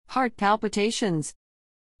Heart palpitations.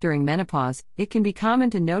 During menopause, it can be common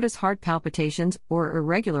to notice heart palpitations or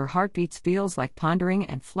irregular heartbeats, feels like pondering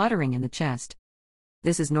and fluttering in the chest.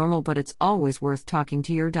 This is normal, but it's always worth talking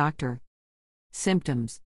to your doctor.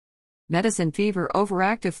 Symptoms: medicine, fever,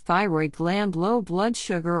 overactive thyroid gland, low blood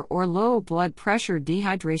sugar or low blood pressure,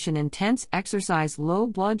 dehydration, intense exercise, low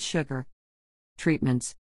blood sugar.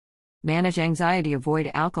 Treatments: manage anxiety, avoid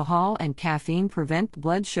alcohol and caffeine, prevent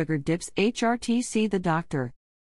blood sugar dips, HRT, see the doctor.